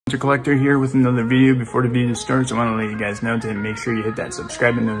Collector here with another video. Before the video starts, I want to let you guys know to make sure you hit that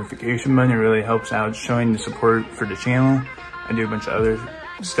subscribe and notification button. It really helps out showing the support for the channel. I do a bunch of other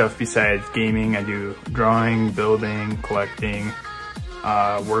stuff besides gaming. I do drawing, building, collecting,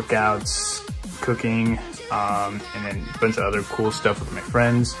 workouts, cooking, and then a bunch of other cool stuff with my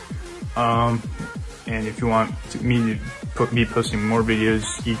friends. And if you want me to be posting more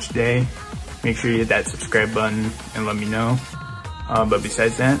videos each day, make sure you hit that subscribe button and let me know. But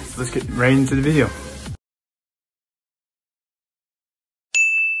besides that, let's get right into the video.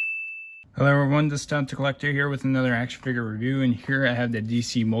 Hello everyone, this is Dr. Collector here with another action figure review, and here I have the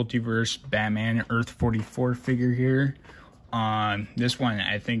DC Multiverse Batman Earth-44 figure here. This one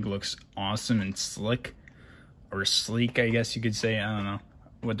I think looks awesome and slick, or sleek I guess you could say. I don't know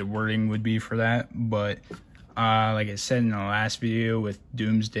what the wording would be for that, but like I said in the last video with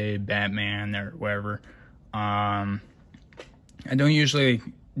Doomsday, Batman, or whatever, I don't usually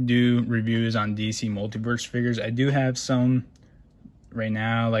do reviews on DC Multiverse figures. I do have some right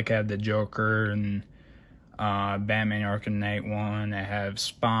now, like I have the Joker and Batman Arkham Knight one. I have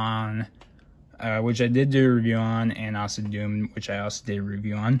Spawn, which I did do a review on, and also Doom, which I also did a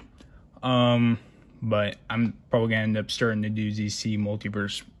review on. But I'm probably gonna end up starting to do DC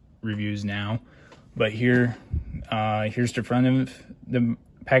Multiverse reviews now. But here's the front of the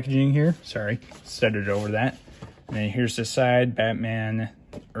packaging here. Sorry, set it over that. And then here's the side, Batman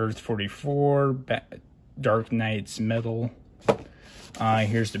Earth-44, Dark Knight's Metal.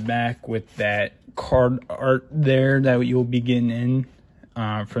 Here's the back with that card art there that you'll be getting in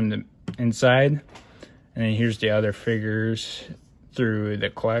from the inside. And then here's the other figures through the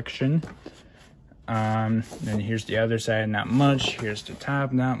collection. Then here's the other side, not much. Here's the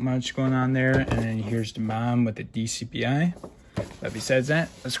top, not much going on there. And then here's the bottom with the DCPI. But besides that,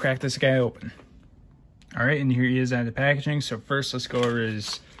 let's crack this guy open. All right, and here he is out of the packaging. So first, let's go over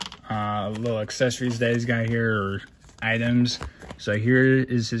his little accessories that he's got here, or items. So here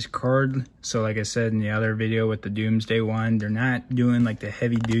is his card. So like I said in the other video with the Doomsday one, they're not doing like the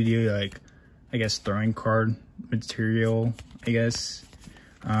heavy duty, like I guess throwing card material, I guess.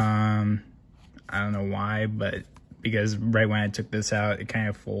 I don't know why, but because right when I took this out, it kind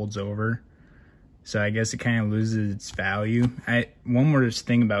of folds over. So I guess it kind of loses its value. One more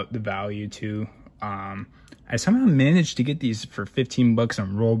thing about the value too. I somehow managed to get these for 15 bucks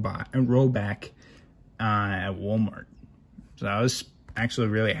on rollback at Walmart. So I was actually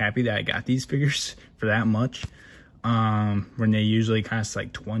really happy that I got these figures for that much. When they usually cost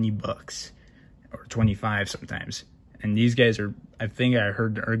like 20 bucks or 25 sometimes. And these guys are, I think I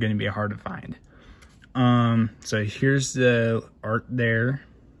heard, are going to be hard to find. So here's the art there,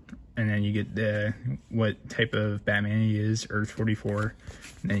 and then you get the what type of Batman he is, Earth-44.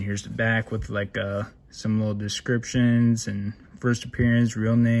 And then here's the back with like some little descriptions and first appearance,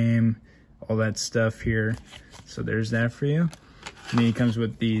 real name, all that stuff here. So there's that for you. And then he comes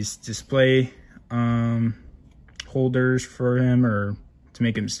with these display holders for him, or to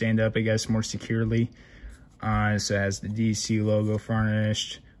make him stand up, I guess, more securely. So it has the DC logo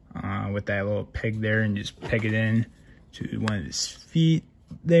varnished with that little peg there, and just peg it in to one of his feet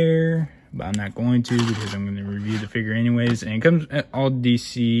there. But I'm not going to, because I'm going to review the figure anyways. And it comes all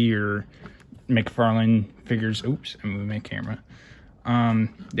DC or McFarlane figures. Oops, I moved my camera.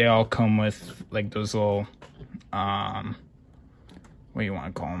 They all come with like those little what do you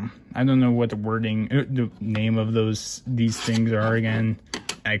want to call them? I don't know what the wording, the name of these things are again.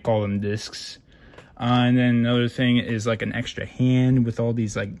 I call them discs. And then another thing is like an extra hand with all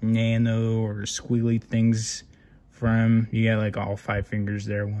these like nano or squiggly things from, you got like all 5 fingers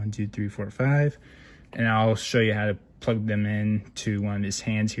there, 1, 2, 3, 4, 5. And I'll show you how to plug them in to one of his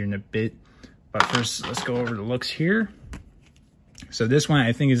hands here in a bit. But first, let's go over the looks here. So this one,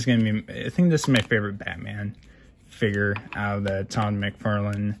 I think is going to be, I think this is my favorite Batman figure out of the Todd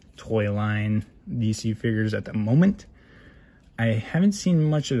McFarlane toy line DC figures at the moment. I haven't seen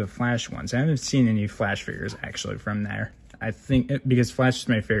much of the Flash ones. I haven't seen any Flash figures actually from there. I think because Flash is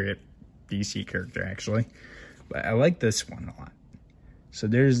my favorite DC character actually, but I like this one a lot. So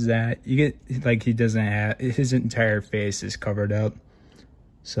there's that. You get like he doesn't have, his entire face is covered up.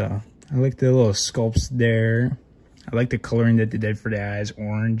 So I like the little sculpts there. I like the coloring that they did for the eyes,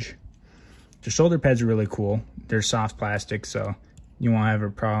 orange. The shoulder pads are really cool. They're soft plastic, so you won't have a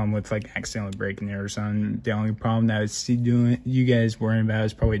problem with like accidentally breaking it or something. The only problem that I see you guys worrying about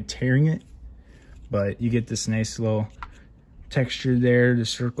is probably tearing it. But you get this nice little texture there, the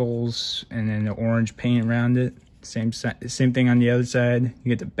circles, and then the orange paint around it. Same thing on the other side.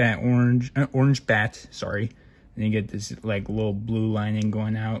 You get the bat orange bat, sorry. And you get this like little blue lining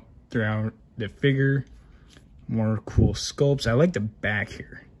going out throughout the figure. More cool sculpts. I like the back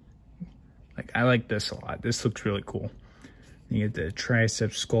here. Like, I like this a lot. This looks really cool. You get the tricep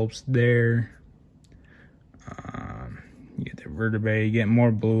sculpts there. You get the vertebrae. You get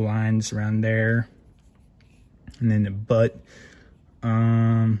more blue lines around there. And then the butt.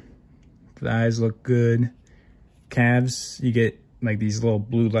 The eyes look good. Calves, you get like these little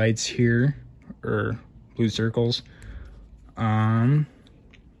blue lights here, or blue circles. And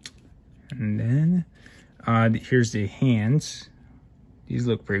then here's the hands. These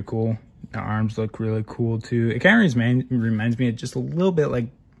look pretty cool. The arms look really cool too. It kind of reminds me of just a little bit like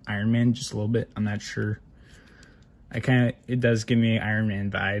Iron Man, just a little bit. I'm not sure. It does give me Iron Man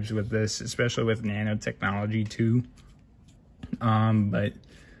vibes with this, especially with nanotechnology too. But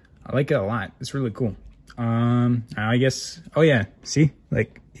I like it a lot. It's really cool. I guess, oh yeah, see,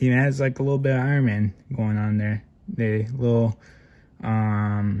 like he has like a little bit of Iron Man going on there. The little,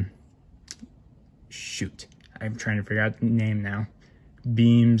 shoot, I'm trying to figure out the name now.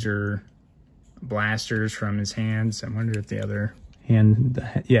 Beams or blasters from his hands. I wonder if the other hand,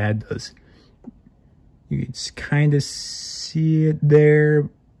 yeah, it does. You can kind of see it there.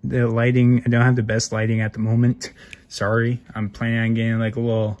 The lighting, I don't have the best lighting at the moment. Sorry, I'm planning on getting like a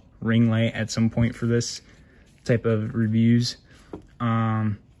little ring light at some point for this type of reviews.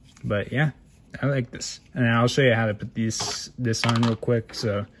 But yeah, I like this. And I'll show you how to put this on real quick.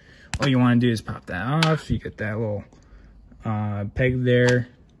 So all you want to do is pop that off. You get that little peg there.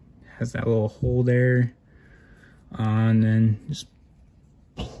 Has that little hole there. And then just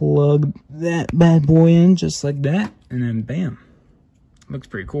plug that bad boy in just like that. And then bam. Looks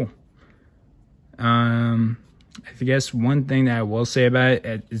pretty cool. I guess one thing that I will say about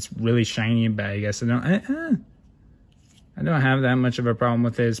it, it's really shiny, but I guess I don't have that much of a problem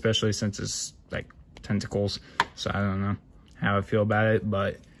with it, especially since it's like tentacles. So I don't know how I feel about it,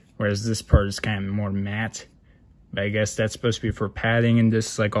 but whereas this part is kind of more matte. But I guess that's supposed to be for padding, and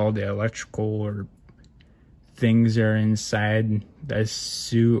this is like all the electrical or things are inside the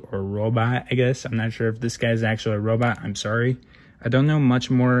suit or robot, I guess. I'm not sure if this guy's actually a robot. I'm sorry. I don't know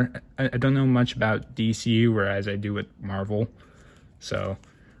much more. I don't know much about DC, whereas I do with Marvel. So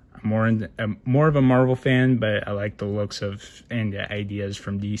I'm more of a Marvel fan, but I like the looks of and the ideas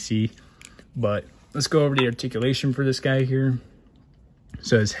from DC. But let's go over the articulation for this guy here.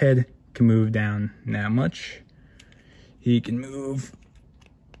 So his head can move down that much. He can move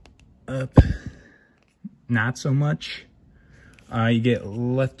up not so much. You get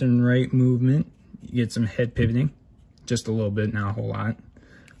left and right movement. You get some head pivoting. Just a little bit, not a whole lot.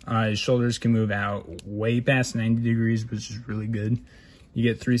 His shoulders can move out way past 90 degrees, which is really good. You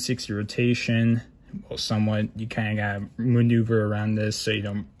get 360 rotation. Well, somewhat. You kind of got to maneuver around this so you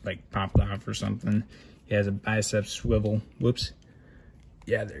don't like pop it off or something. He has a bicep swivel. Whoops.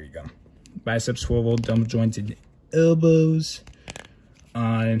 Yeah, there you go. Bicep swivel, double jointed elbows.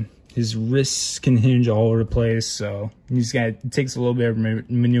 His wrists can hinge all over the place, so it takes a little bit of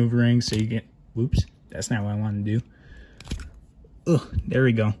maneuvering so you get, whoops, that's not what I want to do. Ugh, there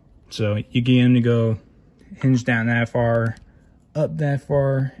we go. So you get him to go hinge down that far, up that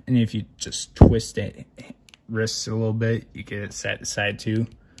far, and if you just twist it wrists a little bit, you get it side to side too.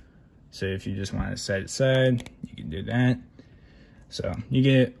 So if you just want it side to side, you can do that. So you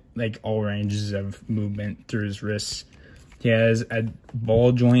get like all ranges of movement through his wrists. He has a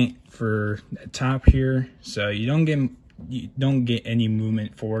ball joint for the top here, so you don't get any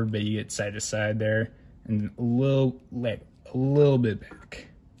movement forward, but you get side to side there, and a little bit back.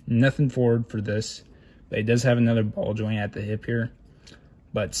 Nothing forward for this, but he does have another ball joint at the hip here,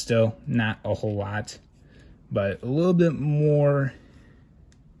 but still not a whole lot, but a little bit more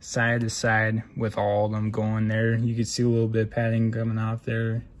side to side with all of them going there. You can see a little bit of padding coming off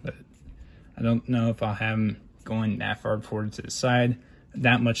there, but I don't know if I'll have them going that far forward to the side,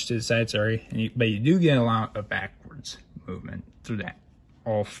 that much to the side, sorry. But you do get a lot of backwards movement through that.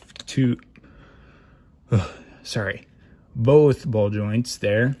 Both ball joints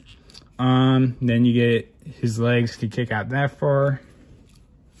there. Then you get his legs to kick out that far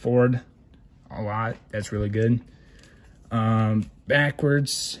forward a lot. That's really good.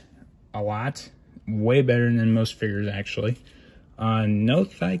 Backwards a lot, way better than most figures actually. No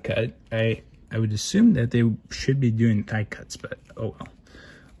thigh cut. I would assume that they should be doing thigh cuts, but oh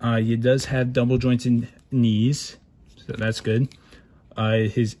well. He does have double jointed knees, so that's good.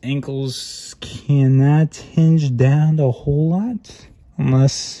 His ankles cannot hinge down a whole lot,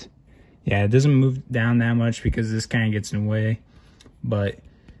 unless, yeah, it doesn't move down that much because this kind of gets in the way, but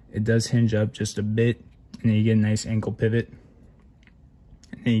it does hinge up just a bit, and then you get a nice ankle pivot.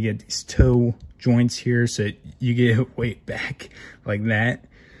 And then you get these toe joints here, so you get weight back like that.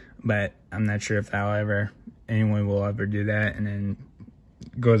 But I'm not sure if anyone will ever do that. And then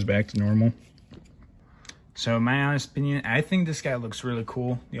goes back to normal. So in my honest opinion, I think this guy looks really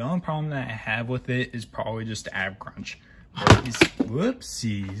cool. The only problem that I have with it is probably just the ab crunch.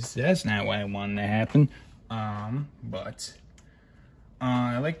 Whoopsies, that's not what I wanted to happen. But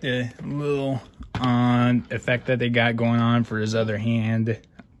I like the little effect that they got going on for his other hand.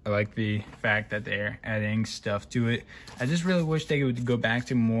 I like the fact that they're adding stuff to it. I just really wish they would go back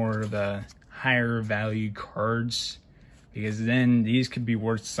to more of the higher value cards, because then these could be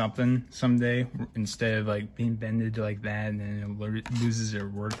worth something someday instead of like being bended like that and then it loses their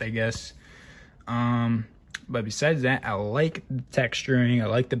worth, I guess. But besides that, I like the texturing. I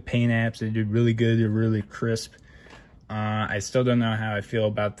like the paint apps. They did really good. They're really crisp. I still don't know how I feel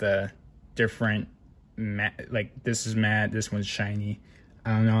about the different matte. Like this is matte, this one's shiny.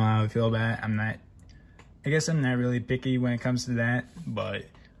 I don't know how I feel about it. I guess I'm not really picky when it comes to that, but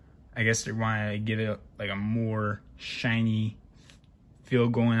I guess they want to give it like a more shiny feel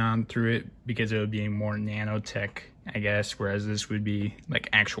going on through it because it would be more nanotech, I guess, whereas this would be like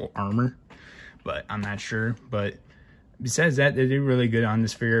actual armor, but I'm not sure. But besides that, they do really good on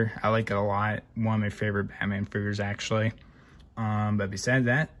this figure. I like it a lot. One of my favorite Batman figures, actually. But besides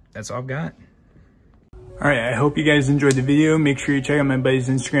that, that's all I've got. Alright, I hope you guys enjoyed the video. Make sure you check out my buddy's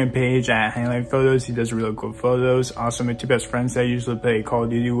Instagram page at Highlight Photos. He does really cool photos. Also, my two best friends that I usually play Call of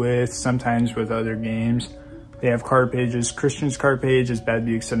Duty with, sometimes with other games. They have card pages. Christian's card page is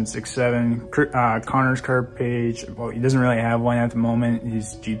BadBuick767. Connor's card page, well, he doesn't really have one at the moment.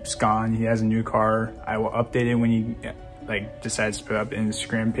 His Jeep's gone. He has a new car. I will update it when he decides to put up an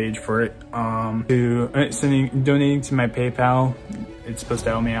Instagram page for it. Donating to my PayPal. It's supposed to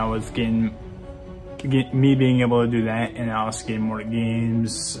help me out with me being able to do that, and also getting more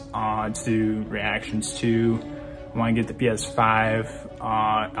games to do reactions to. When I get the PS5,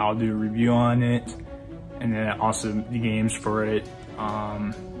 I'll do a review on it, and then also the games for it,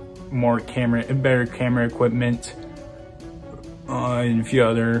 better camera equipment, and a few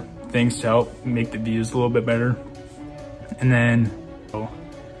other things to help make the views a little bit better. And then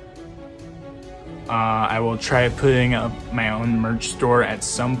I will try putting up my own merch store at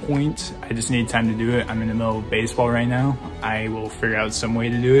some point. I just need time to do it. I'm in the middle of baseball right now. I will figure out some way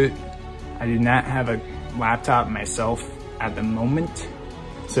to do it. I do not have a laptop myself at the moment,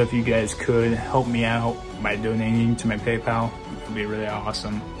 so if you guys could help me out by donating to my PayPal, it would be really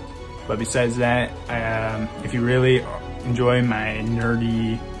awesome. But besides that, if you really enjoy my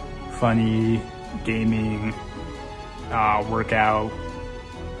nerdy, funny, gaming, workout,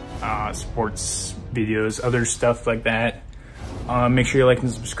 sports videos, other stuff like that, make sure you like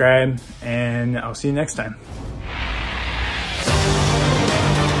and subscribe, and I'll see you next time.